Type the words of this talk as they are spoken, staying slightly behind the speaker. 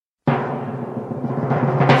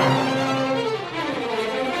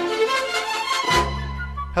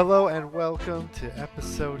Hello and welcome to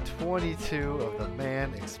episode 22 of the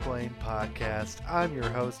Man Explained podcast. I'm your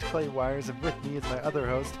host, Clay Wires, and with me is my other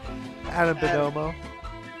host, Adam Bonomo.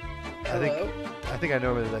 Hello. I think I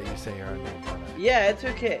normally let you say your own name. Yeah, it's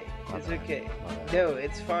okay. My It's bad. okay. My bad. No,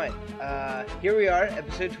 it's fine. Here we are,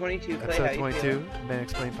 episode 22. Clay, how Episode you 22, feeling? Men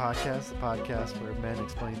Explain podcast, the podcast where men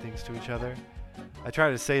explain things to each other. I try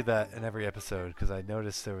to say that in every episode because I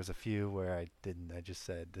noticed there was a few where I didn't. I just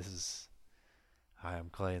said, hi, I'm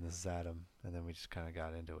Clay and this is Adam, and then we just kind of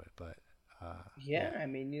got into it. But Yeah, I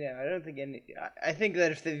mean, I don't think I think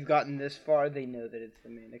that if they've gotten this far, they know that it's the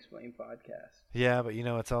Man Explain podcast. Yeah, but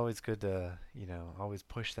it's always good to, always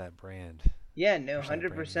push that brand. Yeah, no, Push that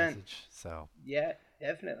brand 100%. message. So, Yeah,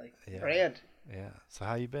 definitely. Yeah. Brand. yeah. So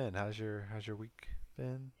how you been? How's your week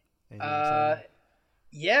been? Anything Uh, exciting?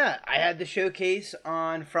 Yeah, I had the showcase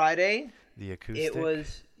on Friday. The acoustic? It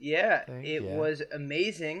was, thing? it Yeah. was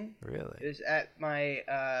amazing. Really? It was at my,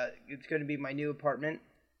 it's going to be my new apartment.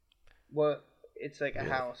 Well, it's like a Really?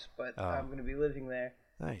 house, but Oh. I'm going to be living there.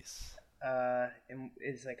 Nice. And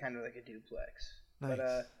it's like kind of like a duplex. Nice.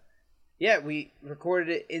 But, yeah, we recorded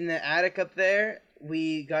it in the attic up there.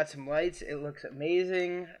 We got some lights. It looks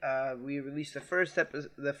amazing. We released the first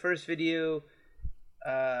video,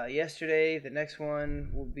 yesterday. The next one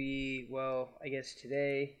will be, I guess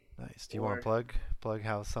today. Nice. Do you want to plug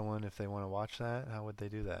how someone, if they want to watch that, how would they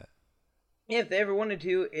do that? Yeah, if they ever wanted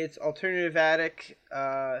to, it's Alternative Attic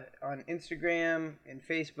on Instagram and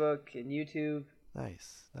Facebook and YouTube.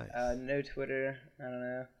 Nice. No Twitter. I don't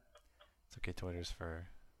know. It's okay, Twitter's for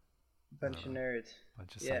Bunch of nerds. a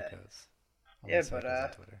bunch of Yeah. psychos. Yeah, Only but, psychos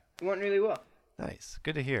on Twitter. It went really well. Nice.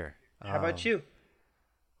 Good to hear. How about you?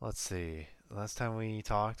 Let's see. Last time we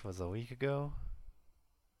talked was a week ago,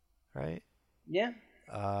 right? Yeah.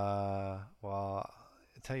 Well,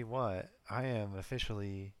 I tell you what, I am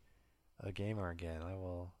officially a gamer again.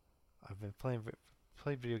 I've been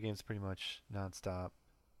played video games pretty much nonstop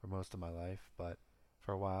for most of my life, but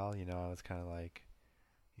for a while, I was kind of like,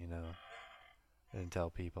 I didn't tell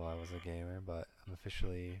people I was a gamer, but I'm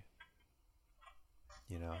officially,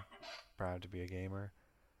 proud to be a gamer.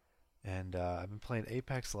 And I've been playing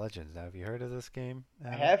Apex Legends. Now, have you heard of this game, I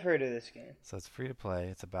Adam? have heard of this game. So it's free to play.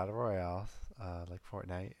 It's a battle royale, like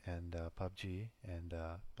Fortnite and PUBG and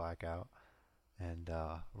Blackout and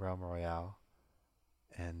Realm Royale,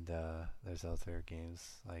 and there's other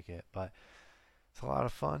games like it. But it's a lot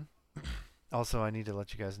of fun. Also, I need to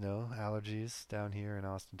let you guys know, allergies down here in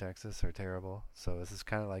Austin, Texas are terrible. So this is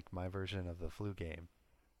kind of like my version of the flu game.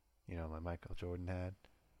 My Michael Jordan had.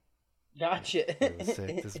 Gotcha. It was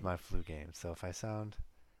sick. This is my flu game. So if I sound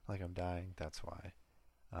like I'm dying, that's why.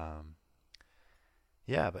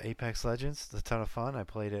 Yeah, but Apex Legends, it's a ton of fun. I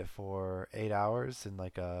played it for 8 hours in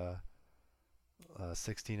like a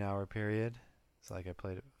 16-hour period. So like I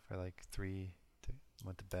played it for like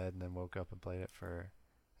went to bed and then woke up and played it for,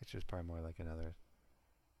 which was probably more like another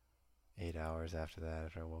 8 hours after that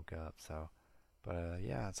after I woke up. So, but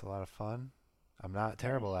yeah, it's a lot of fun. I'm not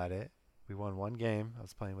terrible at it. We won one game. I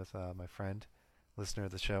was playing with my friend, listener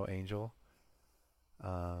of the show, Angel.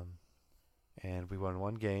 And we won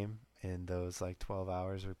one game in those like 12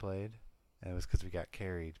 hours we played. And it was because we got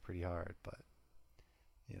carried pretty hard. But,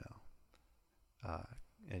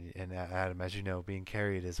 and Adam, as you know, being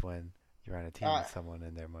carried is when you're on a team with someone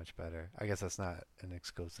and they're much better. I guess that's not an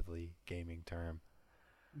exclusively gaming term.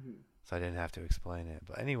 Mhm. So I didn't have to explain it.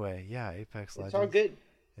 But anyway, yeah, Apex Legends. It's all good.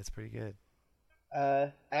 It's pretty good.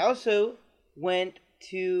 I also went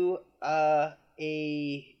to a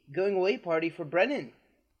going away party for Brennan.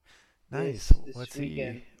 Nice. This What's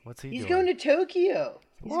weekend. he He's doing? going to Tokyo.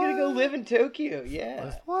 He's gonna go What? live in Tokyo.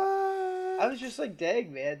 Yeah. What? I was just like,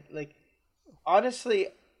 dang, man. Like, honestly,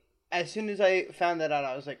 as soon as I found that out,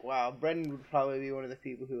 I was like, wow, Brendan would probably be one of the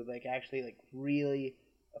people who would like actually like really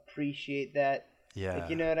appreciate that. Yeah. Like,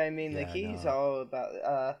 you know what I mean? Yeah, Like, I he's know. all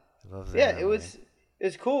about. He loves Yeah, anime. it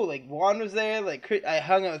was cool. Like, Juan was there. Like, I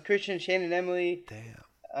hung out with Christian, Shannon, Emily, Damn.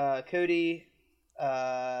 Cody,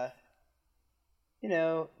 Ben.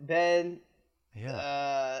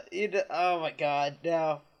 Yeah. Oh my God,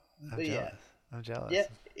 no. I'm But jealous. I'm jealous. yeah,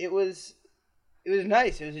 it was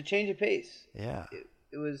nice. It was a change of pace. Yeah.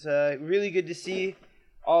 It was really good to see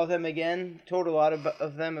all of them again. Told a lot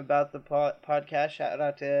of them about the podcast. Shout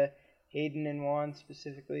out to Hayden and Juan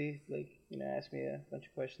specifically. Like, asked me a bunch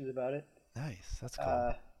of questions about it. Nice. That's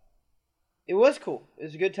cool. It was cool. It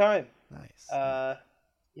was a good time. Nice. Wow.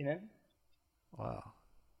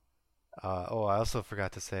 I also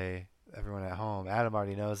forgot to say, everyone at home, Adam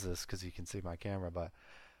already knows this because you can see my camera, but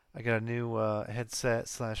I got a new headset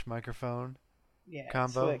 / microphone Yeah,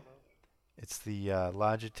 combo. slick. It's the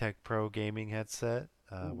Logitech Pro gaming headset.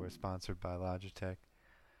 We're sponsored by Logitech.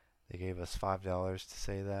 They gave us $5 to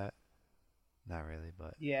say that. Not really,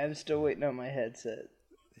 but Yeah, I'm still waiting on my headset.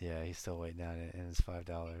 yeah, he's still waiting on it, and it's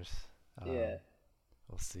 $5. Yeah.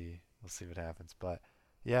 We'll see. We'll see what happens. But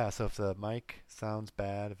yeah, so if the mic sounds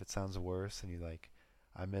bad, if it sounds worse, and you like,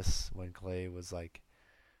 I miss when Clay was like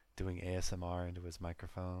doing ASMR into his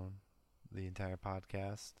microphone the entire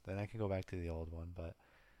podcast. Then I can go back to the old one. But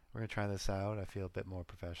we're gonna try this out. I feel a bit more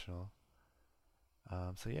professional.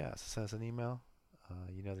 So yeah, so send us an email.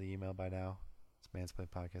 You know the email by now. It's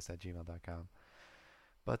mansplainpodcast@gmail.com.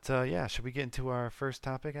 But yeah, should we get into our first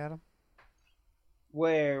topic, Adam?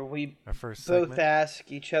 Where we Our first both segment? ask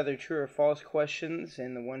each other true or false questions,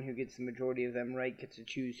 and the one who gets the majority of them right gets to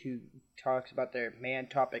choose who talks about their man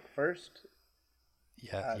topic first.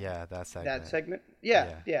 Yeah, that segment. That segment?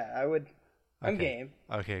 Yeah, I would. I'm Okay. game.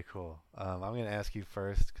 Okay, cool. I'm going to ask you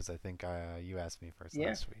first because I think you asked me first Yeah.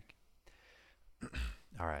 last week.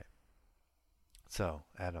 All right. So,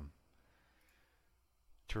 Adam,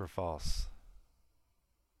 true or false?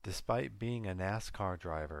 Despite being a NASCAR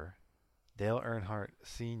driver, Dale Earnhardt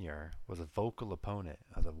Sr. was a vocal opponent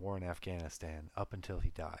of the war in Afghanistan up until he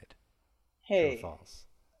died. True or Hey, false?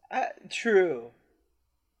 true.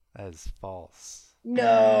 That is false.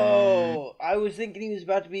 No, I was thinking he was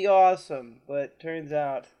about to be awesome, but turns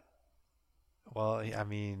out, Well, I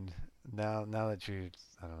mean, now that you,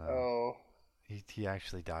 I don't know, oh, he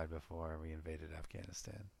actually died before we invaded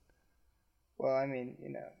Afghanistan. well, I mean,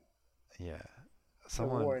 Yeah. the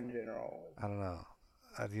war in general. I don't know.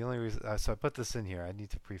 The only reason, so I put this in here, I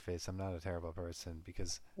need to preface I'm not a terrible person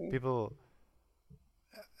because people,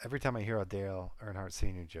 every time I hear a Dale Earnhardt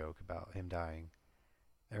Sr. joke about him dying,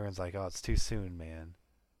 everyone's like, oh, it's too soon, man.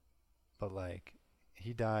 But, like,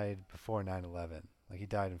 he died before 9/11. Like, he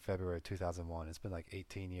died in February 2001. It's been, like,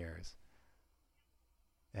 18 years.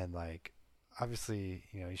 And, like, obviously,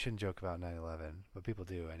 you shouldn't joke about 9/11, but people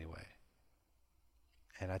do anyway.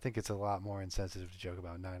 And I think it's a lot more insensitive to joke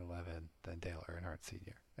about 9/11 than Dale Earnhardt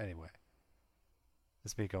Sr. Anyway,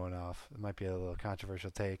 this be going off. It might be a little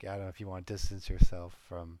controversial take. I don't know if you want to distance yourself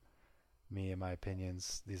from me and my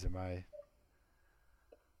opinions. These are my...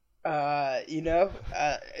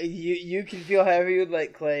 You can feel however you would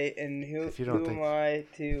like, Clay, and who am I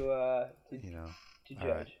to judge? All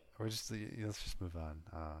right. Let's just move on.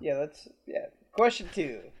 Question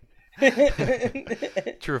 2.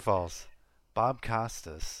 True or false? Bob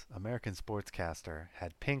Costas, American sportscaster,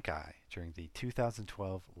 had pink eye during the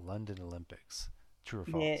 2012 London Olympics. True or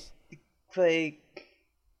false? Yeah, Clay.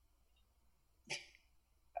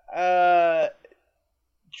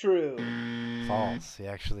 True. False. He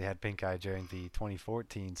actually had pink eye during the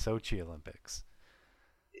 2014 Sochi Olympics.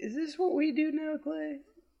 Is this what we do now, Clay?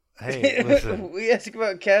 Hey, listen. We ask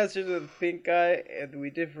about casters with pink eye, and we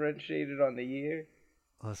differentiate it on the year.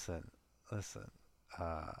 Listen.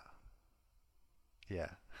 Yeah.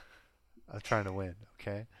 I'm trying to win,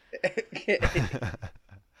 okay?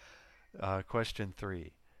 Question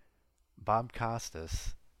 3. Bob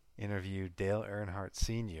Costas interviewed Dale Earnhardt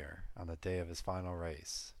Sr. on the day of his final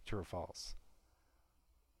race. True or false?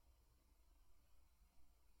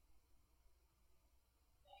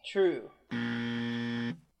 True.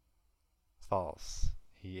 False.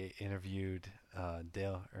 He interviewed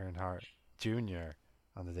Dale Earnhardt Jr.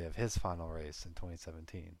 on the day of his final race in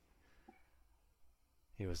 2017.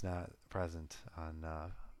 He was not present on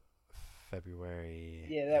February.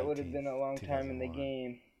 Yeah, that would have been a long time in the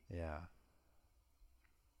game. Yeah.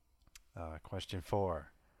 Question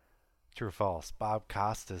 4. True or false? Bob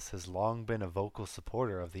Costas has long been a vocal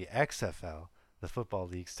supporter of the XFL, the football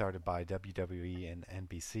league started by WWE and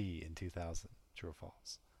NBC in 2000. True or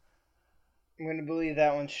false? I'm going to believe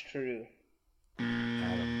that one's true.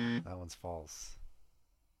 Adam, that one's false.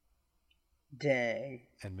 Dang.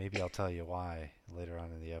 And maybe I'll tell you why later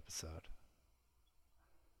on in the episode.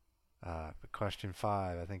 But question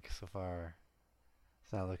 5, I think so far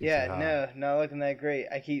it's not looking too hot. Yeah, no, not looking that great.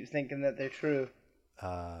 I keep thinking that they're true.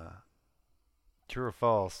 True or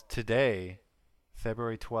false? Today,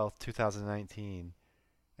 February 12th, 2019,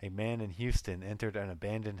 a man in Houston entered an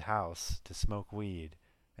abandoned house to smoke weed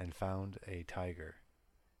and found a tiger.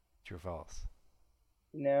 True or false?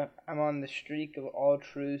 I'm on the streak of all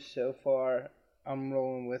truths so far. I'm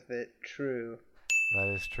rolling with it. True.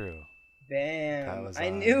 That is true. Bam. I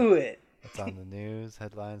knew it. It's on the news,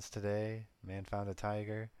 headlines today. Man found a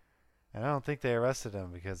tiger. And I don't think they arrested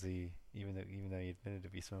him because even though he admitted to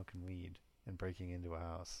be smoking weed and breaking into a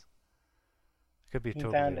house. Could be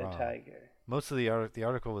totally wrong. He found a tiger. Most of the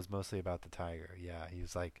article was mostly about the tiger. Yeah, he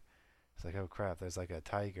was like, oh crap, there's like a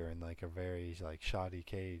tiger in like a very like shoddy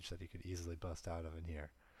cage that he could easily bust out of in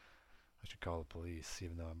here. I should call the police,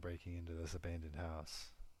 even though I'm breaking into this abandoned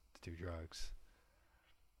house to do drugs.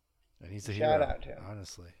 And he's a Shout hero, out to him.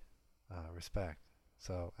 honestly. Respect.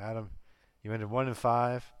 So, Adam, you ended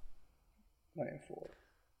 1-5. 1-4.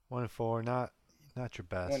 1-4, not your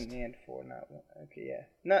best. 1-4, not one. Okay, yeah,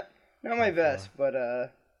 not my 1-4. best, but We'll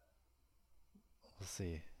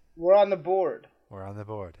see. we're on the board. We're on the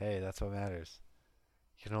board. Hey, that's what matters.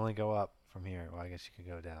 You can only go up from here. Well, I guess you can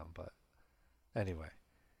go down, but anyway,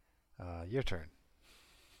 your turn.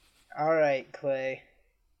 All right, Clay.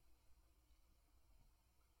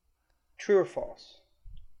 True or false?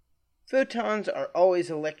 Photons are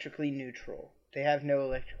always electrically neutral. They have no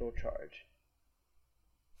electrical charge.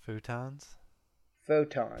 Futons?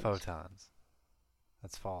 Photons. Photons.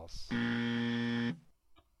 That's false. Nope,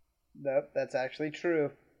 that's actually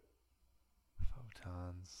true.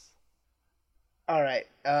 Photons. All right.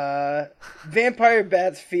 Vampire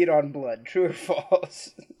bats feed on blood. True or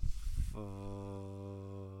false?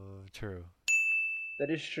 True. That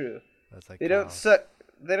is true. That's like They cows. don't suck.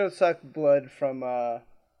 They don't suck blood from Humans.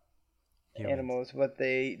 animals, but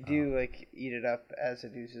they do like eat it up as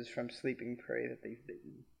it oozes from sleeping prey that they've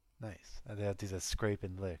bitten. Nice. And they have to do the scrape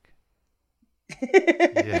and lick. You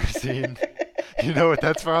ever seen? You know what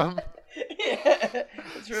that's from? Yeah,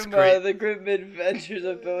 it's from Scrape. the Grim Adventures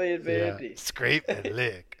of Billy and Mandy. Yeah. Scrape and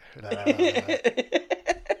lick.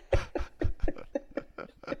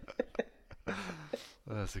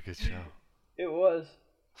 That's a good show. It was.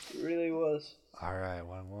 It really was. All right,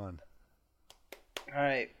 1-1. All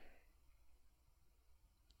right.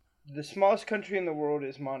 The smallest country in the world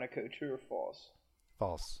is Monaco. True or false?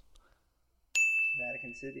 False.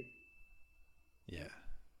 Vatican City. Yeah.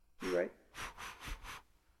 You right?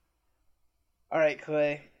 All right,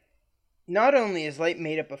 Clay. Not only is light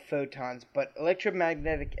made up of photons, but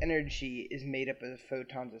electromagnetic energy is made up of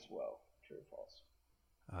photons as well. True or false?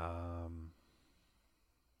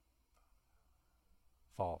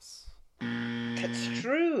 False. That's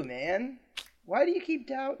true, man. Why do you keep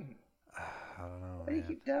doubting? I don't know. Why do you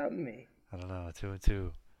keep doubting me? I don't know.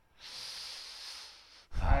 2-2.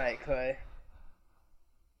 All right, Clay.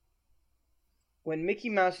 When Mickey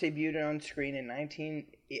Mouse debuted on screen in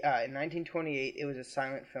 1928, it was a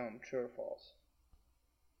silent film. True or false?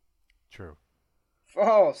 True.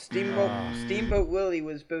 False. Steamboat Willie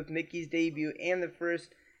was both Mickey's debut and the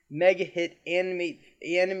first mega hit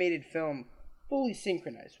animated film fully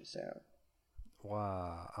synchronized with sound.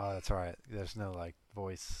 Wow. Oh, that's right. There's no like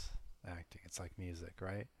voice acting. It's like music,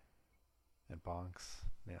 right? And bonks.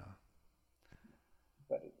 Yeah.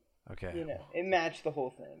 But Okay. it matched the whole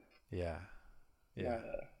thing. Yeah. Yeah.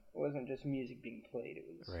 It wasn't just music being played. It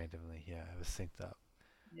was Randomly. Yeah. It was synced up.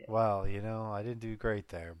 Yeah. Well, I didn't do great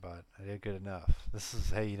there, but I did good enough.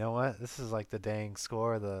 Hey, you know what? This is like the dang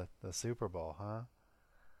score of the Super Bowl, huh?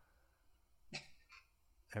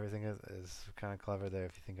 Everything is kind of clever there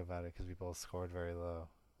if you think about it, because we both scored very low.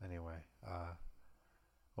 Anyway,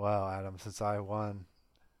 well, Adam, since I won,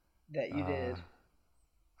 that you did.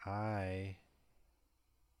 I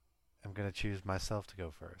am gonna choose myself to go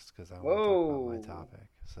first because I want to Whoa. talk about my topic.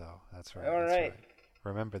 So that's right. All that's right. right.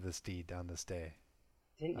 Remember this deed on this day.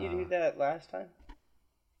 Didn't you do that last time?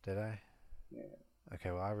 Did I? Yeah.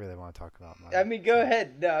 Okay. Well, I really want to talk about my. I mean, go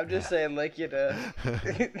ahead. No, I'm just saying, like,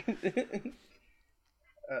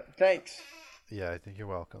 thanks. Yeah, I think you're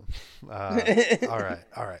welcome. All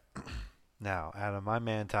right. Now, Adam, my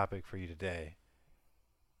main topic for you today.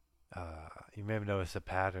 You may have noticed a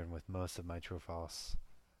pattern with most of my true or false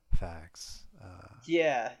facts.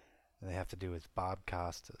 Yeah. And they have to do with Bob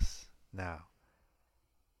Costas. Now,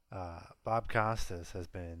 Bob Costas has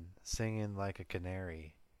been singing like a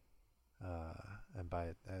canary,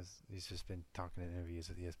 as he's just been talking in interviews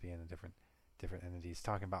with ESPN and different entities,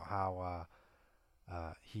 talking about how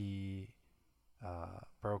he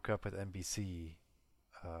broke up with NBC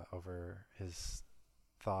over his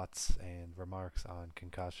thoughts and remarks on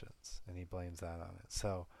concussions, and he blames that on it.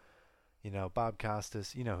 So, Bob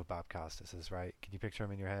Costas, you know who Bob Costas is, right? Can you picture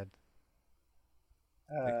him in your head?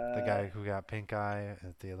 The guy who got pink eye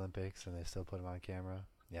at the Olympics and they still put him on camera.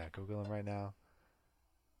 Yeah, Google him right now.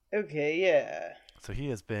 Okay, yeah. So he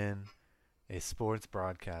has been a sports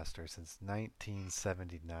broadcaster since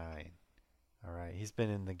 1979. All right, he's been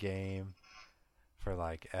in the game for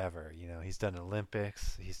like ever. He's done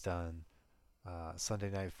Olympics, he's done Sunday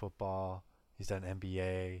Night Football, he's done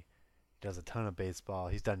NBA, he does a ton of baseball,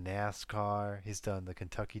 he's done NASCAR, he's done the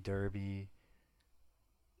Kentucky Derby.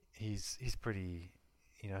 He's pretty,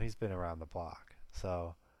 he's been around the block.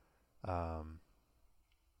 So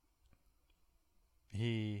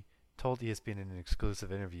he told ESPN in an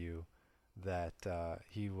exclusive interview that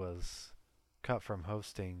he was cut from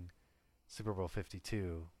hosting Super Bowl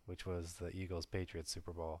 52, which was the Eagles Patriots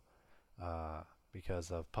Super Bowl, uh,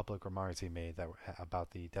 because of public remarks he made that were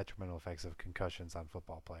about the detrimental effects of concussions on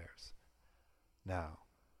football players. Now,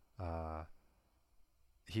 uh,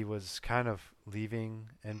 he was kind of leaving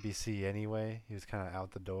NBC anyway. He was kind of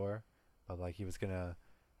out the door, but like he was gonna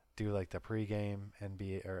do like the pregame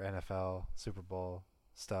NBA or NFL Super Bowl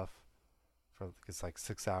stuff for it's like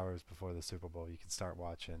 6 hours before the Super Bowl. You can start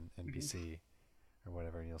watching Mhm. NBC or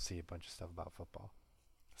whatever, and you'll see a bunch of stuff about football.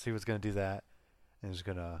 So he was gonna do that, and he was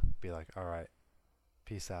gonna be like, "All right,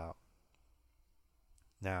 peace out."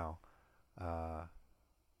 Now, uh,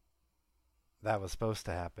 that was supposed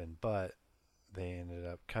to happen, but they ended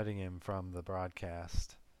up cutting him from the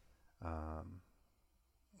broadcast, um,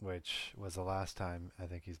 which was the last time I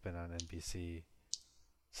think he's been on NBC.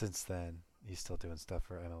 Since then, he's still doing stuff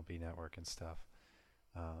for MLB Network and stuff.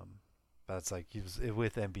 Um, but it's like he was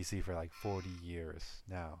with NBC for like 40 years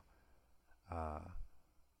now. Uh,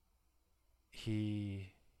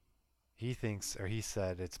 he he thinks, or he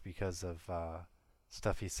said, it's because of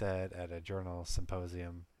stuff he said at a journal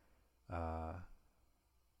symposium uh,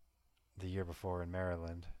 the year before in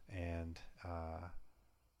Maryland, and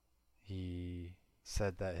he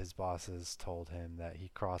said that his bosses told him that he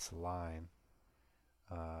crossed the line,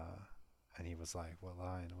 uh, and he was like, "What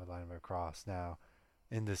line? What line have I crossed?" Now,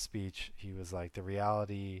 in this speech, he was like, "The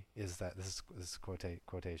reality is that this is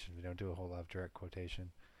quotation. We don't do a whole lot of direct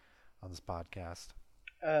quotation on this podcast."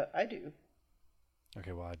 I do.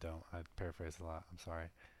 Okay, well I don't. I paraphrase a lot. I'm sorry.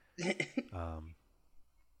 Um,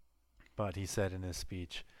 but he said in his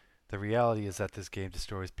speech, "The reality is that this game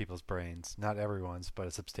destroys people's brains. Not everyone's, but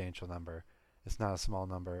a substantial number. It's not a small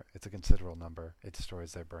number. It's a considerable number. It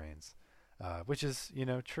destroys their brains," which is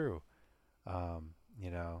true.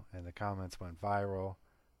 And the comments went viral,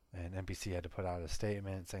 and NBC had to put out a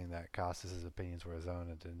statement saying that Costas' opinions were his own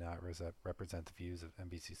and did not represent the views of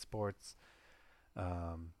NBC Sports.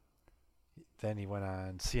 Um, then he went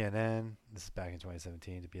on CNN, this is back in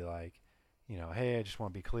 2017, to be like, hey, I just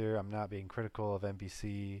want to be clear, I'm not being critical of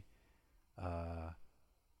NBC. Uh,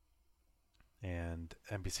 and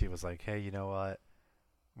NBC was like, hey, you know what?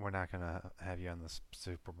 We're not going to have you on the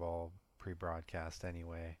Super Bowl pre-broadcast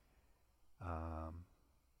anyway,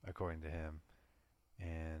 according to him.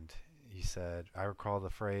 And he said, I recall the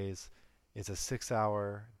phrase, it's a 6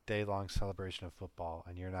 hour day-long celebration of football,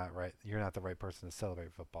 and you're not the right person to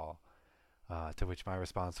celebrate football. To which my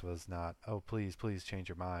response was not, oh, please, please change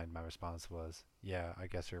your mind. My response was, yeah, I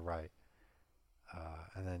guess you're right.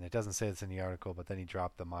 And then it doesn't say this in the article, but then he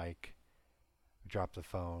dropped the mic, dropped the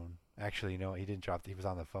phone. Actually, he didn't drop. He was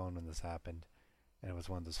on the phone when this happened, and it was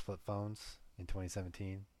one of those flip phones in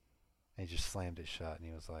 2017. And he just slammed it shut, and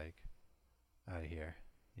he was like, out of here,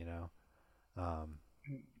 you know. Um,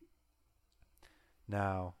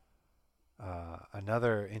 Now,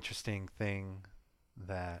 another interesting thing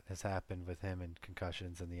that has happened with him and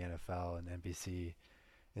concussions in the NFL and NBC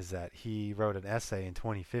is that he wrote an essay in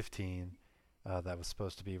 2015 that was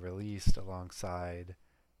supposed to be released alongside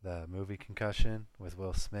the movie Concussion with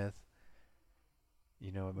Will Smith.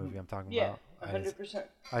 You know what movie I'm talking Yeah, about? 100%.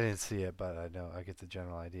 I didn't see it, but I get the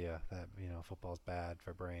general idea that football's bad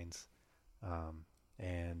for brains.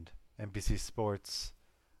 And NBC Sports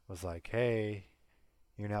was like, "Hey,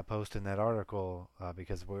 you're not posting that article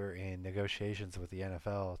because we're in negotiations with the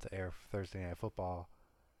NFL to air Thursday Night Football,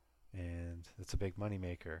 and it's a big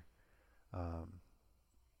moneymaker." Um,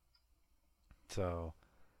 so,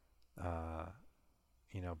 uh,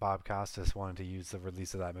 Bob Costas wanted to use the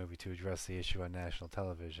release of that movie to address the issue on national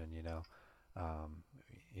television. Um,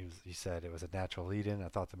 he said it was a natural lead-in. I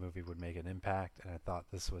thought the movie would make an impact, and I thought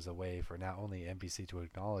this was a way for not only NBC to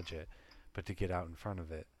acknowledge it, but to get out in front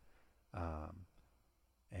of it. Um,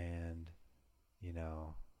 and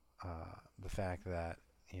the fact that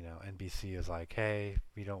NBC is like, hey,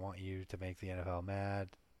 we don't want you to make the NFL mad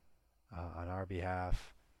on our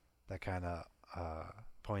behalf. That kind of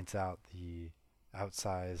points out the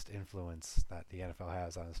outsized influence that the NFL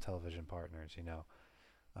has on its television partners.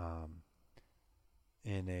 Um,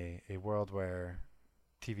 in a world where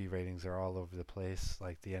TV ratings are all over the place,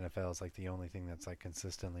 like the NFL is like the only thing that's like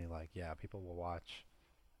consistently like, yeah, people will watch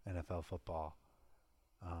NFL football.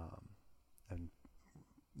 Um, and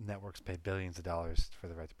networks pay billions of dollars for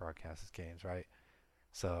the right to broadcast these games, right?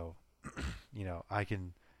 So, I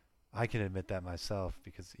can admit that myself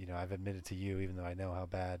because I've admitted to you, even though I know how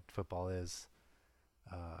bad football is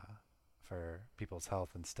uh, for people's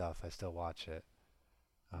health and stuff, I still watch it,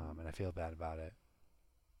 and I feel bad about it.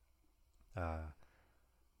 Uh,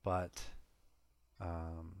 but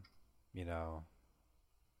um, you know,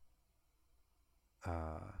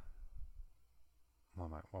 uh,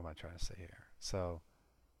 what am I trying to say here? So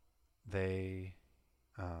they,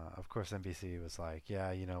 of course, NBC was like,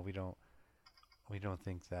 yeah, we don't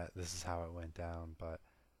think that this is how it went down, but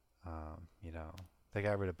you know, they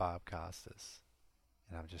got rid of Bob Costas,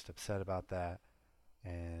 and I'm just upset about that.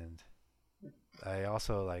 And I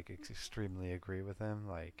also like extremely agree with him.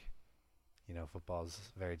 Like, football's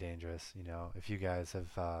very dangerous. If you guys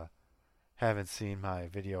haven't seen my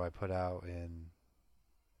video I put out in,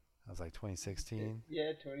 I was like 2016,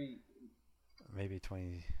 Yeah, 20, maybe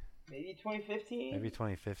 20, maybe 2015. maybe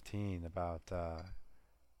 2015 about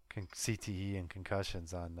CTE and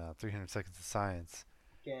concussions on 300 Seconds of Science.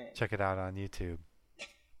 Yeah. Check it out on YouTube.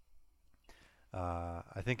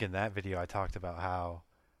 I think in that video I talked about how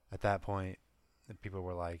at that point people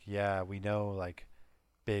were like, yeah, we know like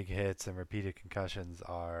big hits and repeated concussions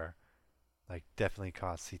are like definitely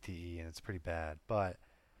cause CTE and it's pretty bad, but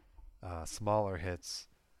smaller hits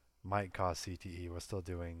might cause CTE. We're still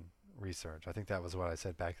doing research. I think that was what I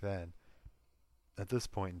said back then. At this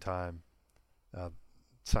point in time, uh,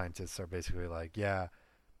 scientists are basically like, yeah,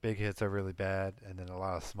 big hits are really bad, and then a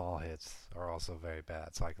lot of small hits are also very bad.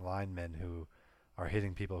 It's like linemen who are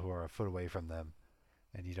hitting people who are a foot away from them,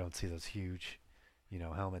 and you don't see those huge,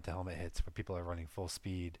 helmet to helmet hits where people are running full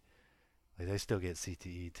speed. Like they still get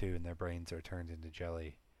CTE too, and their brains are turned into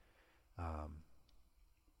jelly. Um,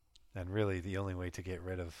 and really, the only way to get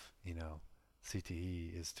rid of,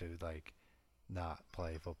 CTE is to like not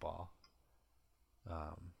play football.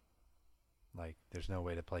 Um, like there's no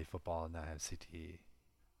way to play football and not have CTE,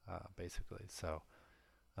 basically. So,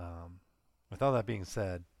 um, with all that being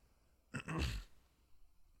said,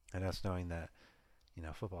 and us knowing that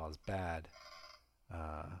football is bad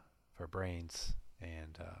for brains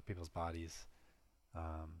and people's bodies,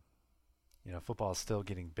 um, football is still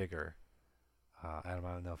getting bigger. Adam,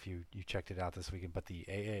 I don't know if you checked it out this weekend, but the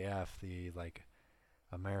AAF, the like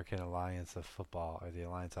American Alliance of Football, or the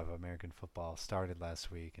Alliance of American Football, started last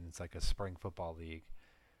week, and it's like a spring football league,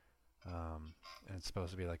 and it's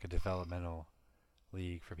supposed to be like a developmental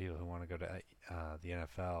league for people who want to go to the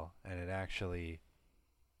NFL, and it actually,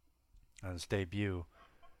 on its debut,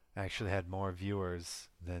 actually had more viewers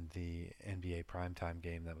than the NBA primetime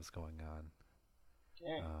game that was going on.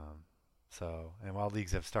 Yeah. And while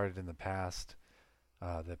leagues have started in the past,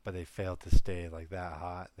 but they failed to stay like that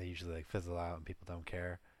hot. They usually like fizzle out and people don't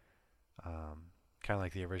care. Kind of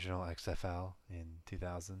like the original XFL in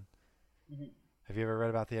 2000. Hmm. Have you ever read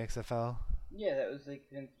about the XFL? Yeah, that was like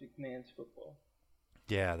Vince McMahon's football.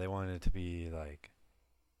 Yeah, they wanted it to be like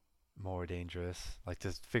more dangerous, like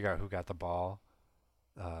to figure out who got the ball.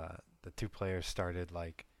 The two players started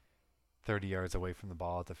like 30 yards away from the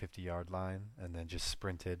ball at the 50-yard line, and then just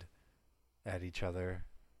sprinted at each other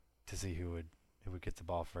to see who would get the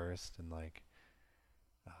ball first. And like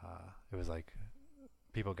it was like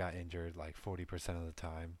people got injured like 40% of the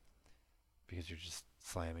time because you're just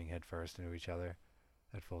slamming head first into each other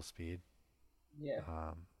at full speed. Yeah.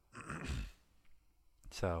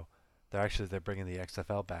 So they're bringing the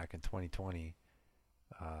XFL back in 2020,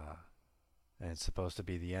 and it's supposed to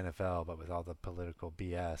be the NFL, but with all the political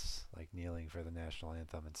BS, like kneeling for the national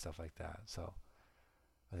anthem and stuff like that. So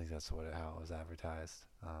I think that's how it was advertised.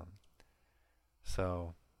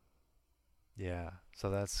 So yeah, so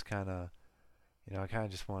that's kind of, I kind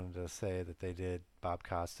of just wanted to say that they did Bob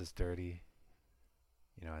Costas dirty.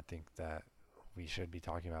 I think that we should be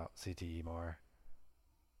talking about CTE more.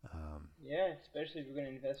 Yeah, especially if we're going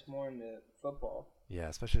to invest more into football. Yeah,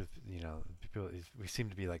 especially if, people, we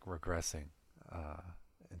seem to be like regressing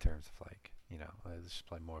in terms of like, let's just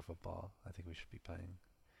play more football. I think we should be playing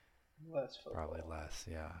Less football. probably less,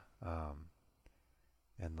 yeah.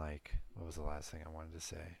 And like, what was the last thing I wanted to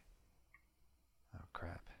say? Oh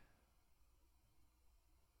crap.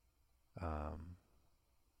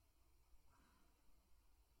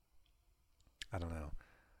 I don't know.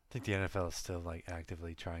 I think the NFL is still like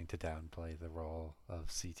actively trying to downplay the role of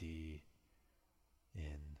CTE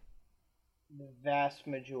in. The vast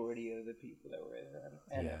majority of the people that were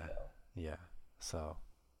in the NFL. Yeah. So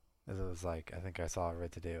it was like, I think I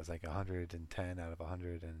read today, it was like 110 out of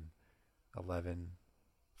 111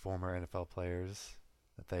 former NFL players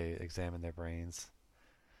that they examined their brains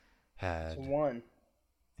had. So one.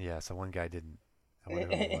 Yeah, so one guy didn't. I wonder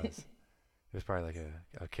who it was. It was probably like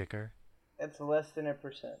a kicker. That's less than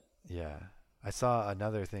 1%. Yeah. I saw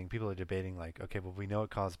another thing. People are debating like, okay, well, we know it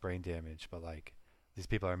caused brain damage, but like these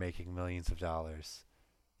people are making millions of dollars,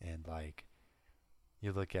 and like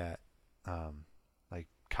you look at like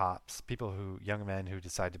cops, young men who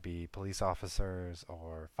decide to be police officers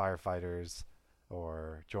or firefighters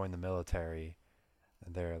or join the military,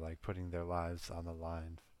 and they're like putting their lives on the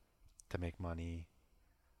line to make money,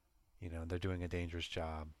 they're doing a dangerous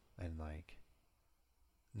job, and like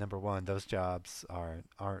number one, those jobs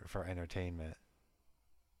aren't for entertainment,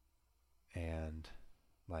 and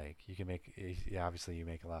like you can make yeah, obviously you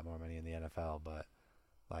make a lot more money in the NFL, but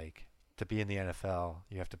like to be in the NFL,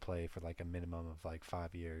 you have to play for like a minimum of like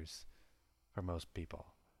 5 years for most people,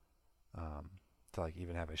 to like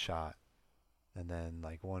even have a shot. And then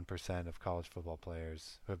like 1% of college football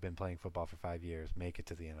players who have been playing football for 5 years make it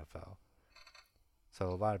to the NFL. So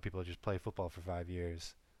a lot of people just play football for 5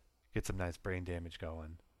 years, get some nice brain damage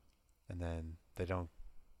going, and then they don't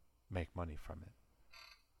make money from it.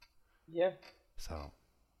 Yeah. So,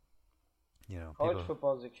 College people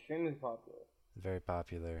football is extremely popular. very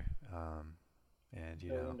popular, and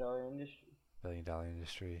Billion-dollar industry. billion-dollar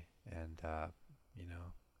industry, and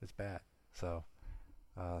it's bad. So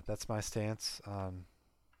that's my stance on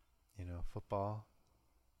football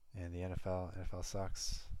and the NFL. NFL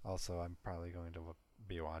sucks. Also, I'm probably going to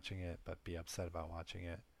be watching it, but be upset about watching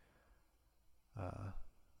it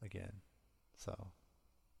again. So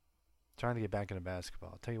trying to get back into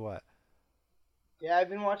basketball. I'll tell you what. Yeah, I've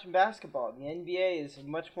been watching basketball. The NBA is a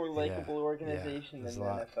much more likable organization than the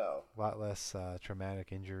NFL. A lot less traumatic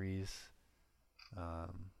injuries.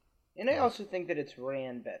 And I also think that it's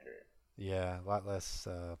ran better. Yeah, a lot less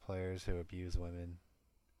players who abuse women.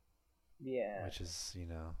 Yeah. Which is,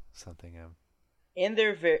 something. And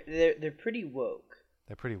they're pretty woke.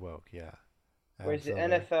 They're pretty woke, yeah. Whereas the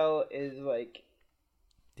NFL is like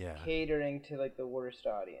yeah, catering to like the worst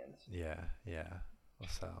audience. Yeah.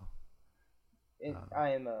 So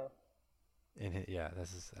IMO.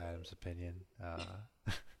 This is Adam's opinion.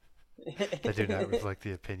 They do not reflect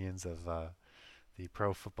the opinions of the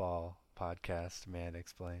Pro Football Podcast Man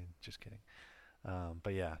Explained. Just kidding.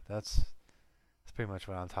 But yeah, that's pretty much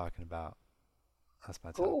what I'm talking about. That's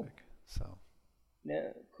my topic. So yeah,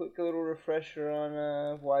 quick little refresher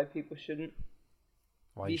on why people shouldn't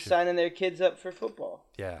be signing their kids up for football.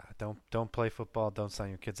 Yeah, don't play football. Don't sign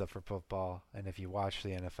your kids up for football. And if you watch the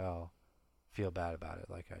NFL, feel bad about it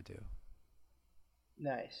like I do.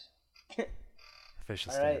 Nice.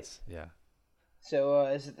 Official stance. Right. Yeah. So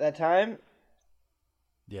is it that time?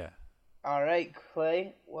 Yeah. All right,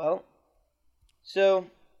 Clay. Well, so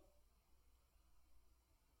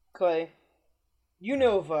Clay, you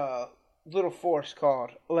know of a little force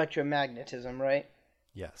called electromagnetism, right?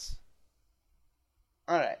 Yes.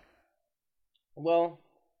 All right. Well,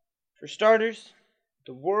 for starters,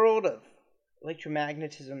 the world of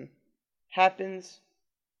electromagnetism happens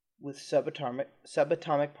with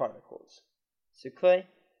subatomic particles. So, Clay,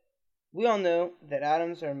 we all know that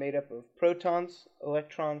atoms are made up of protons,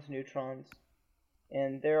 electrons, neutrons,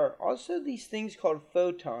 and there are also these things called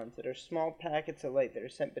photons that are small packets of light that are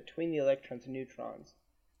sent between the electrons and neutrons.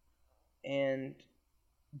 And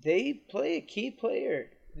they play a key player.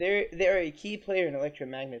 They're a key player in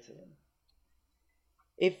electromagnetism.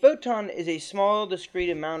 A photon is a small,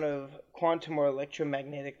 discrete amount of quantum or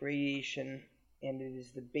electromagnetic radiation, and it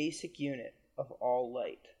is the basic unit of all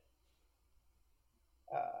light.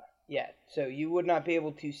 So you would not be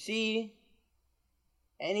able to see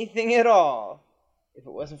anything at all if it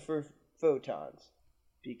wasn't for photons,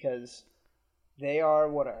 because they are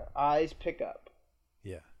what our eyes pick up.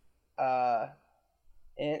 Yeah.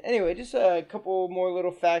 And anyway, just a couple more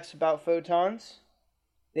little facts about photons.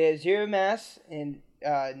 They have zero mass and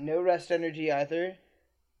no rest energy either.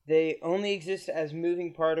 They only exist as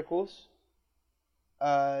moving particles.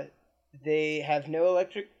 They have no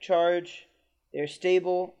electric charge. They're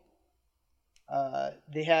stable.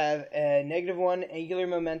 They have a -1 angular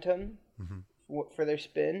momentum for their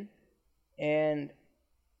spin. And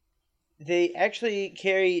they actually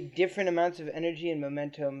carry different amounts of energy and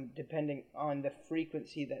momentum depending on the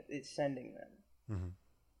frequency that it's sending them. Mm-hmm.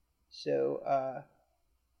 So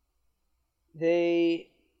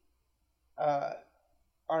they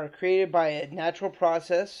are created by a natural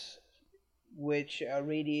process which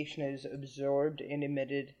radiation is absorbed and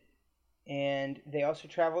emitted, and they also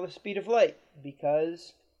travel the speed of light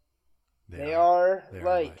because they are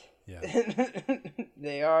light. Yeah.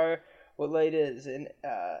 They are what light is. And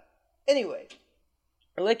anyway,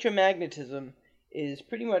 electromagnetism is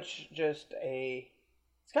pretty much just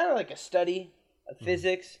it's kind of like a study of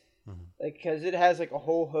physics, like, because it has like a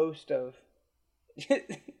whole host of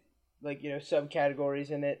like,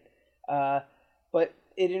 subcategories in it, but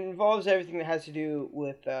it involves everything that has to do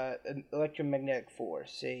with an electromagnetic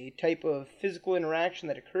force, a type of physical interaction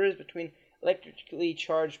that occurs between electrically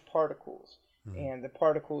charged particles. And the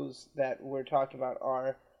particles that we're talking about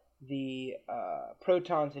are the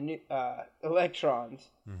protons and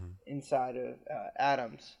electrons inside of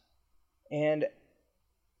atoms. And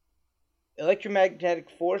electromagnetic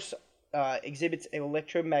force exhibits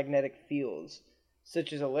electromagnetic fields,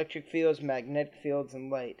 such as electric fields, magnetic fields,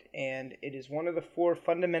 and light, and it is one of the four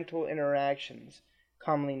fundamental interactions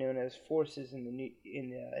commonly known as forces in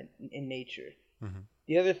nature. Mm-hmm.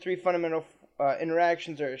 The other three fundamental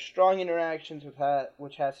interactions are strong interactions,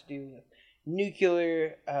 which has to do with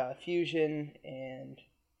nuclear fusion and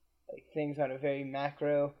like things on a very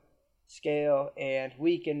macro scale, and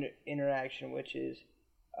weak interaction, which is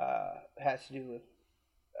has to do with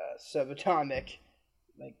subatomic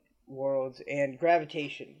like worlds, and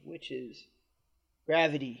gravitation, which is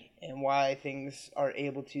gravity and why things are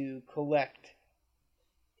able to collect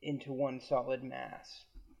into one solid mass.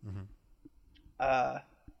 Mm-hmm.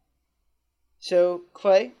 So,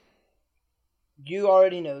 Clay, you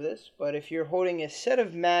already know this, but if you're holding a set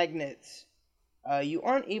of magnets, you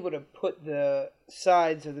aren't able to put the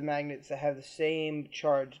sides of the magnets that have the same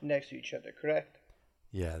charge next to each other, correct?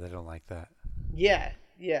 Yeah, they don't like that. Yeah.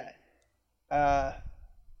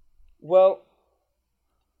 Well,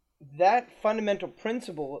 that fundamental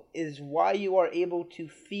principle is why you are able to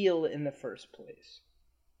feel in the first place.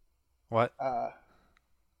 What?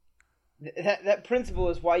 That principle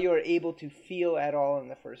is why you are able to feel at all in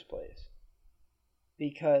the first place.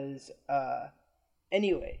 Because,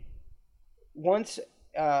 anyway, once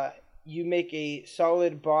you make a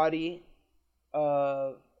solid body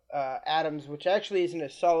of atoms, which actually isn't a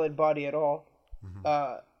solid body at all,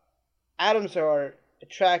 Mm-hmm. Atoms are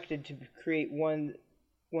attracted to create one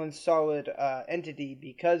solid entity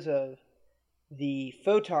because of the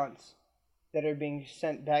photons that are being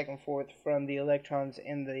sent back and forth from the electrons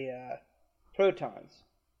and the protons,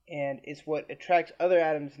 and it's what attracts other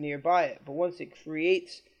atoms nearby it. But once it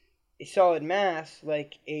creates a solid mass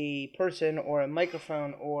like a person or a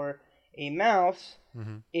microphone or a mouse,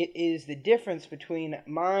 Mm-hmm. it is the difference between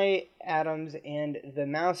my atoms and the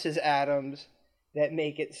mouse's atoms that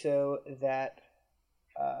make it so that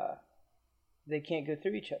they can't go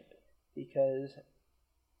through each other, because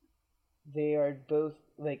they are both,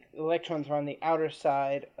 like, electrons are on the outer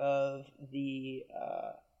side of the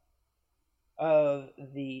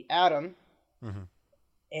atom, Mm-hmm.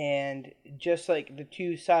 and just like the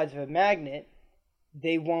two sides of a magnet,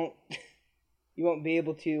 they won't you won't be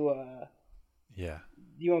able to Yeah.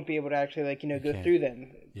 you won't be able to actually, like, You go can't. through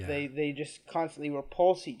them. Yeah. They just constantly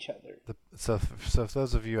repulse each other. So for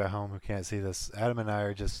those of you at home who can't see this, Adam and I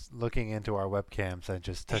are just looking into our webcams and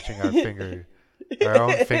just touching our our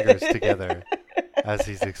own fingers together as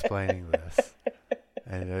he's explaining this.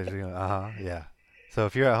 And they're just going, yeah. So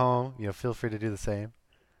if you're at home, feel free to do the same.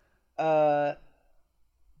 But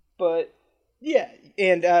yeah,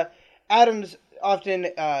 and atoms often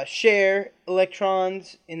share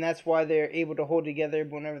electrons, and that's why they're able to hold together.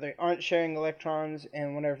 But whenever they aren't sharing electrons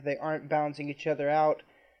and whenever they aren't bouncing each other out,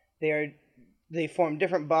 they form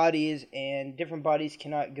different bodies, and different bodies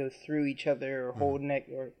cannot go through each other or hold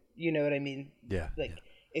or you know what I mean? Yeah. Like,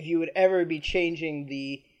 if you would ever be changing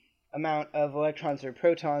the amount of electrons or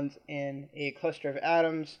protons in a cluster of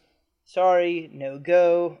atoms, sorry, no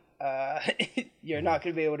go. You're not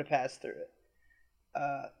going to be able to pass through it.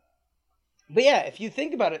 But yeah, if you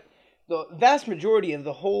think about it, the vast majority of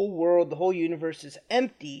the whole world, the whole universe is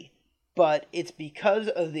empty, but it's because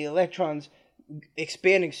of the electrons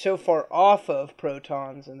expanding so far off of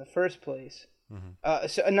protons in the first place. Mm-hmm.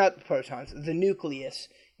 So not protons, the nucleus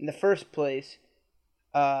in the first place,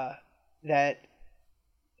 that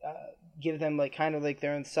give them like kind of like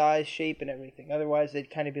their own size, shape, and everything. Otherwise,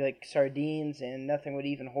 they'd kind of be like sardines, and nothing would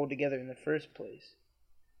even hold together in the first place.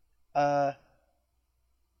 But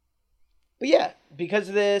yeah, because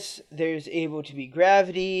of this, there's able to be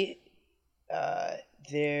gravity.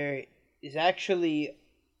 There is actually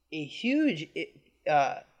a huge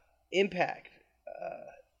impact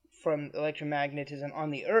from electromagnetism on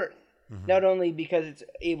the Earth. Mm-hmm. Not only because it's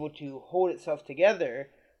able to hold itself together,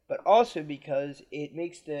 but also because it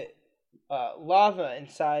makes the lava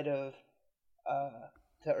inside of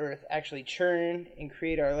the Earth actually churn and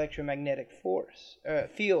create our electromagnetic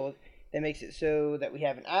field that makes it so that we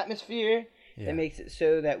have an atmosphere. Yeah. That makes it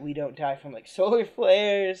so that we don't die from like solar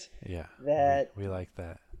flares. Yeah. That we like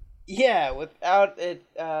that. Yeah, without it,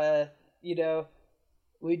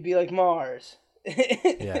 we'd be like Mars.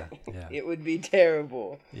 Yeah. It would be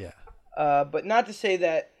terrible. Yeah. But not to say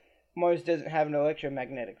that Mars doesn't have an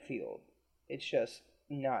electromagnetic field. It's just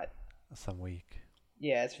not. Some weak.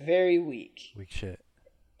 Yeah, it's very weak. Weak shit.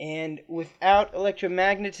 And without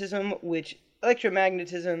electromagnetism, which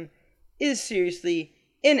electromagnetism is seriously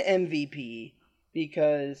an MVP,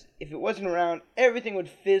 because if it wasn't around, everything would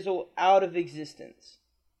fizzle out of existence.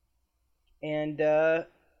 And the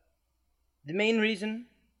main reason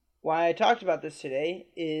why I talked about this today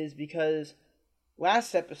is because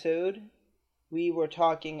last episode we were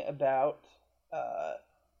talking about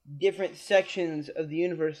different sections of the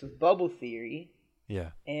universe with bubble theory.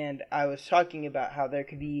 Yeah. And I was talking about how there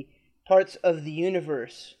could be parts of the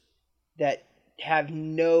universe that have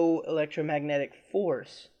no electromagnetic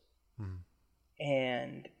force.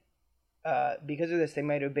 And because of this, they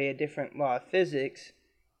might obey a different law of physics.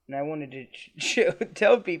 And I wanted to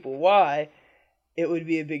tell people why it would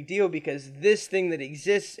be a big deal, because this thing that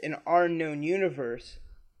exists in our known universe,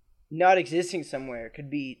 not existing somewhere,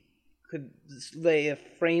 could lay a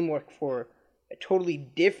framework for a totally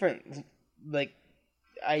different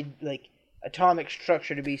atomic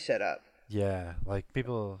structure to be set up. Yeah, like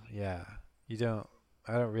people. Yeah, I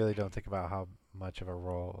don't think about how much of a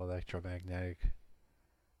role electromagnetic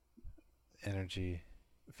energy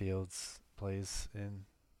fields plays in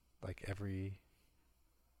like every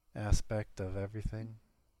aspect of everything.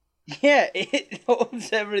 Yeah, it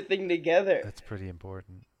holds everything together. That's pretty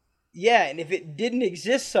important. Yeah, and if it didn't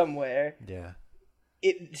exist somewhere, Yeah.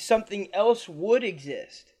 Something else would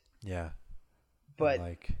exist. Yeah. But and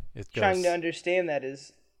like it goes, trying to understand that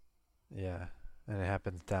is... Yeah, and it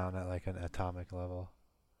happens down at like an atomic level.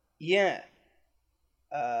 Yeah.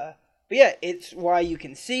 But yeah, it's why you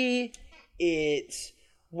can see, it's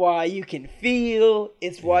why you can feel,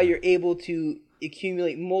 it's why you're able to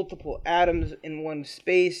accumulate multiple atoms in one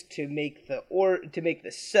space to make the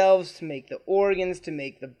cells, to make the organs, to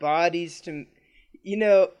make the bodies,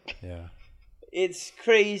 Yeah. It's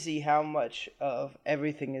crazy how much of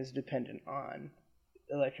everything is dependent on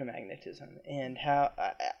electromagnetism, and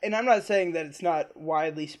and I'm not saying that it's not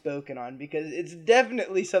widely spoken on, because it's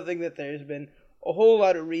definitely something that there's been a whole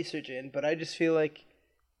lot of research in, but I just feel like,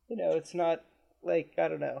 it's not like, I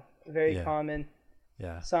don't know, a very common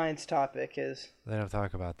science topic is... They don't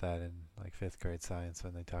talk about that in like 5th grade science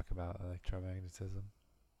when they talk about electromagnetism.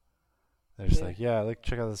 They're just like, look,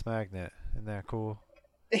 check out this magnet. Isn't that cool?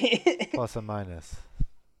 Plus and minus.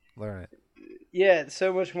 Learn it. Yeah, it's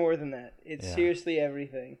so much more than that. It's seriously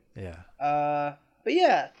everything. Yeah. But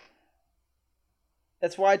yeah.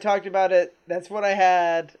 That's why I talked about it. That's what I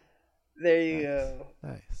had. There you go.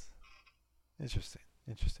 Nice. Interesting.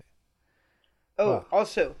 Oh,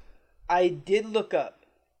 also, I did look up.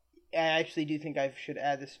 I actually do think I should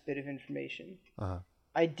add this bit of information.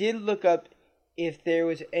 I did look up if there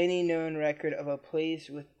was any known record of a place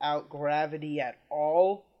without gravity at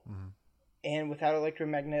all, and without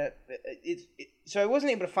electromagnetic. So I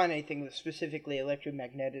wasn't able to find anything with specifically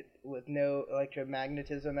electromagnetic, with no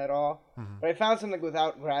electromagnetism at all. But I found something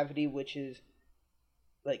without gravity, which is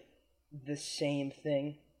like the same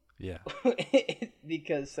thing. Yeah.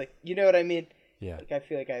 Because, like, you know what I mean? Yeah. Like, I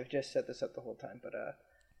feel like I've just set this up the whole time, but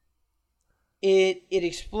it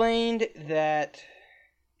explained that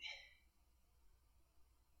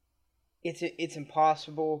it's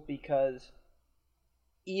impossible, because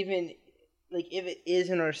even like if it is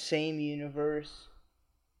in our same universe,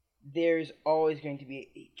 there's always going to be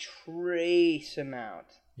a trace amount.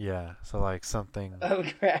 Yeah, so like something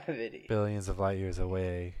of gravity billions of light years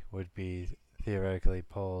away would be theoretically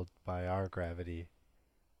pulled by our gravity.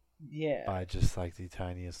 Yeah. By just like the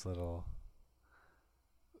tiniest little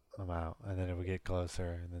amount, and then it would get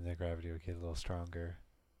closer, and then the gravity would get a little stronger.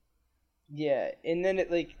 Yeah, and then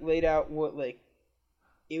it like laid out what like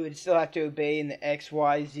it would still have to obey in the X,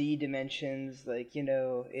 Y, Z dimensions, like,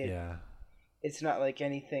 it's not like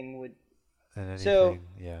anything would. And anything, so,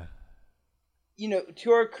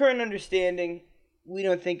 to our current understanding, we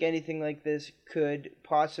don't think anything like this could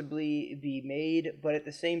possibly be made, but at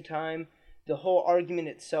the same time, the whole argument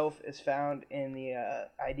itself is found in the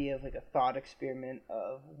idea of like a thought experiment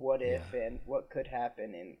of what if and what could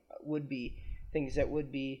happen, and would be things that would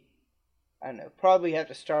be, I don't know, probably have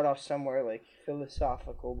to start off somewhere like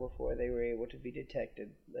philosophical before they were able to be detected.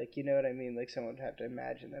 Like, you know what I mean? Like someone would have to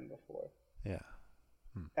imagine them before. Yeah.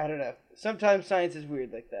 I don't know. Sometimes science is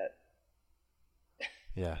weird like that.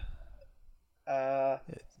 Yeah.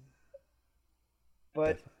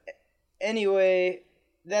 But anyway,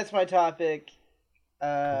 that's my topic.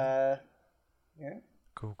 Yeah.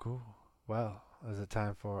 Cool. Well, is it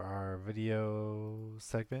time for our video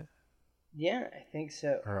segment? Yeah, I think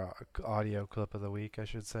so. Or audio clip of the week, I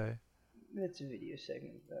should say. It's a video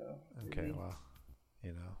segment, though. Okay, really. Well,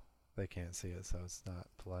 they can't see it, so it's not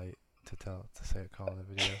polite to say it, call it a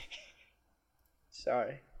video.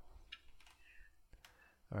 Sorry.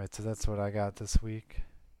 All right, so that's what I got this week.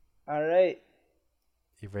 All right.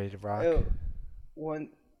 You ready to rock?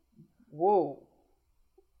 Whoa.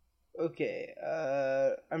 Okay.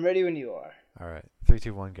 I'm ready when you are. All right. 3,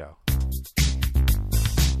 2, 1, go.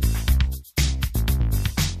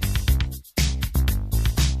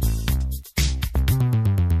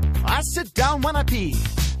 when I pee.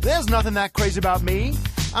 There's nothing that crazy about me.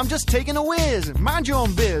 I'm just taking a whiz. Mind your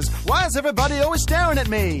own biz. Why is everybody always staring at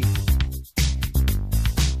me?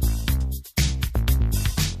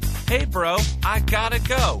 Hey, bro, I gotta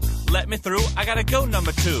go. Let me through. I gotta go,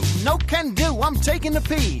 number 2. No can do. I'm taking a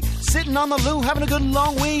pee. Sitting on the loo, having a good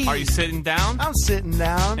long wee. Are you sitting down? I'm sitting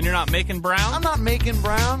down. And you're not making brown? I'm not making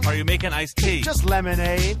brown. Are you making iced tea? Just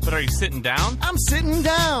lemonade. But are you sitting down? I'm sitting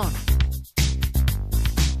down.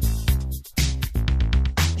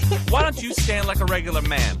 Why don't you stand like a regular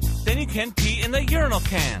man? Then you can pee in the urinal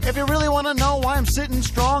can. If you really want to know why I'm sitting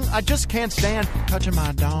strong, I just can't stand touching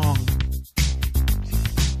my dong.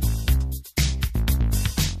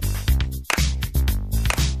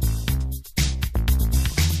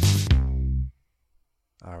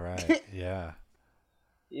 All right. Yeah.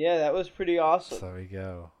 Yeah, that was pretty awesome. So we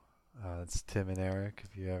go. It's Tim and Eric.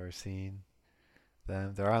 If you've ever seen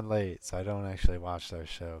them, they're on late, so I don't actually watch their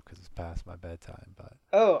show because it's past my bedtime. But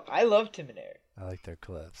Oh, I love Tim and Eric. I like their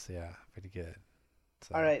clips. Yeah, pretty good.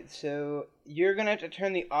 So, All right, so you're going to have to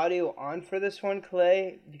turn the audio on for this one,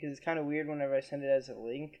 Clay, because it's kind of weird whenever I send it as a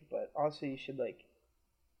link, but also you should,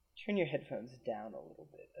 turn your headphones down a little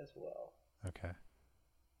bit as well. Okay.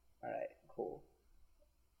 All right, cool.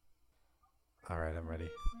 All right, I'm ready.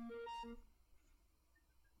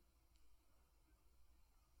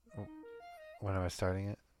 When am I starting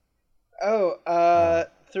it? Oh,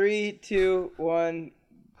 3, 2, 1,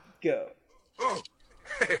 go. Oh,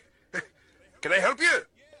 can I help you?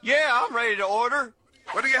 Yeah, I'm ready to order.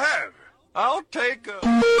 What do you have? I'll take a...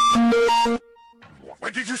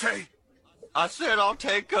 What did you say? I said I'll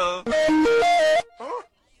take a... Huh?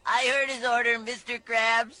 I heard his order, Mr.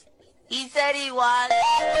 Krabs. He said he was...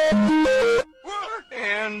 What?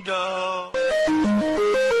 And,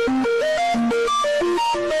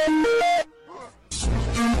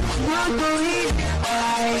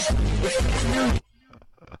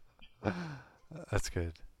 That's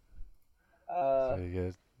good. Very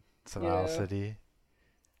good. Some yeah. Owl City.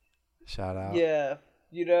 Shout out. Yeah,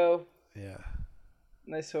 Yeah.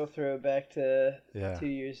 nice little throwback to Yeah. 2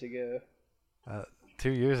 years ago.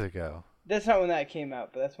 2 years ago. That's not when that came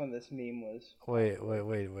out, but that's when this meme was. Wait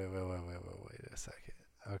a second.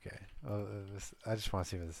 Okay. Well, I just want to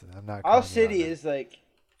see what this is. I'm not. Owl calling you City on is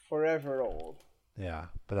forever old. that. Yeah,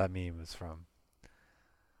 but that meme was from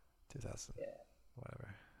 2000. Yeah.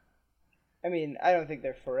 Whatever. I mean, I don't think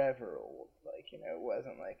they're forever old. It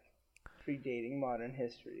wasn't predating modern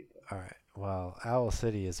history. But... All right. Well, Owl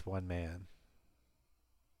City is one man.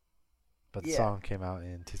 But the Yeah. song came out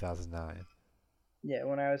in 2009. Yeah,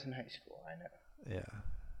 when I was in high school, I know. Yeah.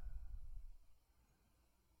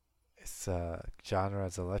 Its genre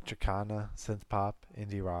is electricana, synth pop,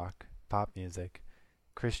 indie rock, pop music,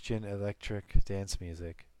 Christian electric dance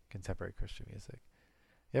music, contemporary Christian music.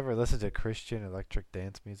 You ever listen to Christian electric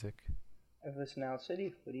dance music? I've listened to Owl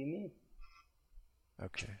City. What do you mean?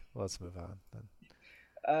 Okay, well, let's move on then.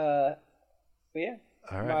 But yeah.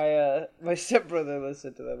 All right. My stepbrother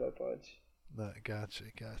listened to them a bunch. No, gotcha.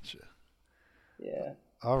 Yeah.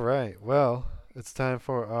 All right. Well, it's time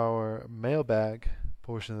for our mailbag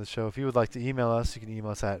portion of the show. If you would like to email us, you can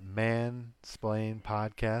email us at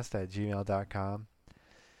mansplainpodcast@gmail.com.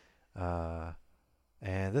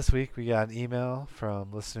 And this week we got an email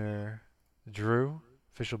from listener Drew,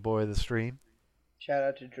 official boy of the stream. Shout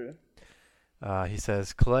out to Drew. He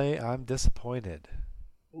says, "Clay, I'm disappointed!"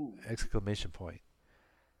 Ooh. Exclamation point.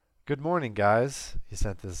 Good morning, guys. He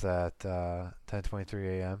sent this at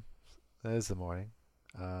 10:23 a.m. That is the morning.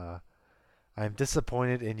 I'm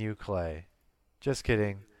disappointed in you, Clay. Just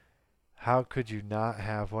kidding. How could you not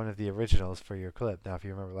have one of the originals for your clip? Now, if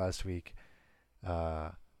you remember last week,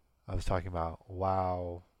 I was talking about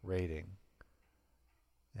WoW rating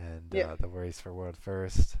and the race for world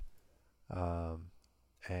first.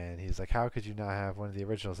 And he's like, how could you not have one of the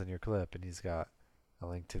originals in your clip? And he's got a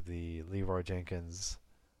link to the Leroy Jenkins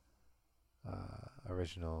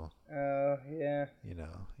original. Oh, yeah. You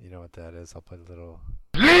know what that is. I'll put a little.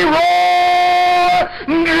 Leroy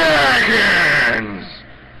Jenkins!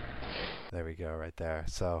 There we go, right there.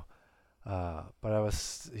 So,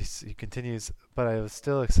 he continues, but I was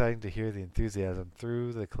still excited to hear the enthusiasm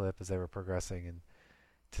through the clip as they were progressing and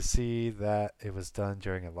to see that it was done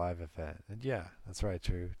during a live event. And yeah, that's right,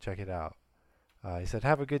 Drew. Check it out. He said,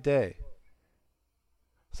 have a good day.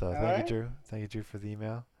 So thank you, Drew. Thank you, Drew, for the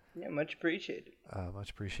email. Yeah, much appreciated.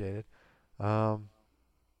 Much appreciated. But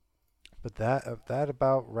that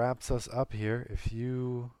about wraps us up here. If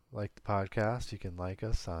you like the podcast, you can like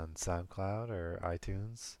us on SoundCloud or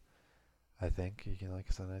iTunes. I think you can like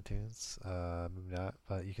us on iTunes. Maybe not,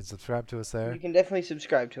 but you can subscribe to us there. You can definitely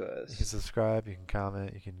subscribe to You can us. subscribe. You can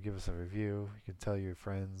comment. You can give us a review. You can tell your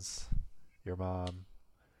friends, your mom.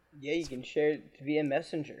 Yeah, you can share it via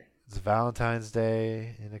Messenger. It's Valentine's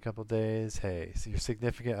Day in a couple days. Hey, so your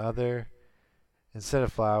significant other, instead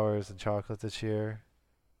of flowers and chocolate this year,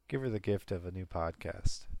 give her the gift of a new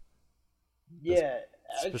podcast. Yeah,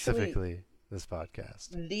 actually, Specifically, this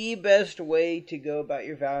podcast. the best way to go about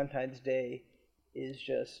your Valentine's Day is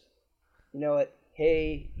just, you know what?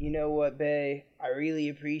 Hey, you know what, bae? I really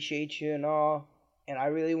appreciate you and all, and I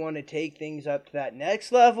really want to take things up to that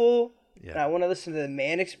next level. And I Yeah. want to listen to the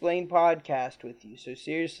Man Explained podcast with you. So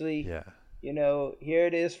seriously, Yeah. you know, here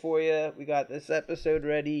it is for you. We got this episode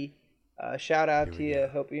ready. Shout out Here to we you. go.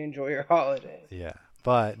 Hope you enjoy your holiday. Yeah.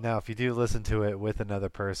 But now, if you do listen to it with another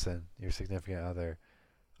person, your significant other,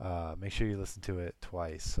 make sure you listen to it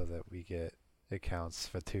twice so that it counts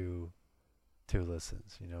for two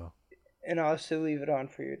listens. You know. And also leave it on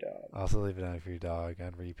for your dog. Also, leave it on for your dog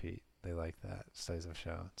on repeat. They like that. Studies have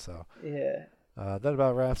shown. So. Yeah. That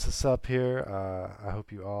about wraps us up here. I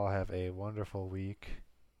hope you all have a wonderful week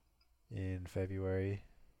in February.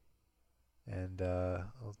 And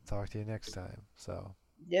I'll talk to you next time. So,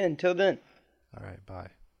 Yeah, until then. all right, bye.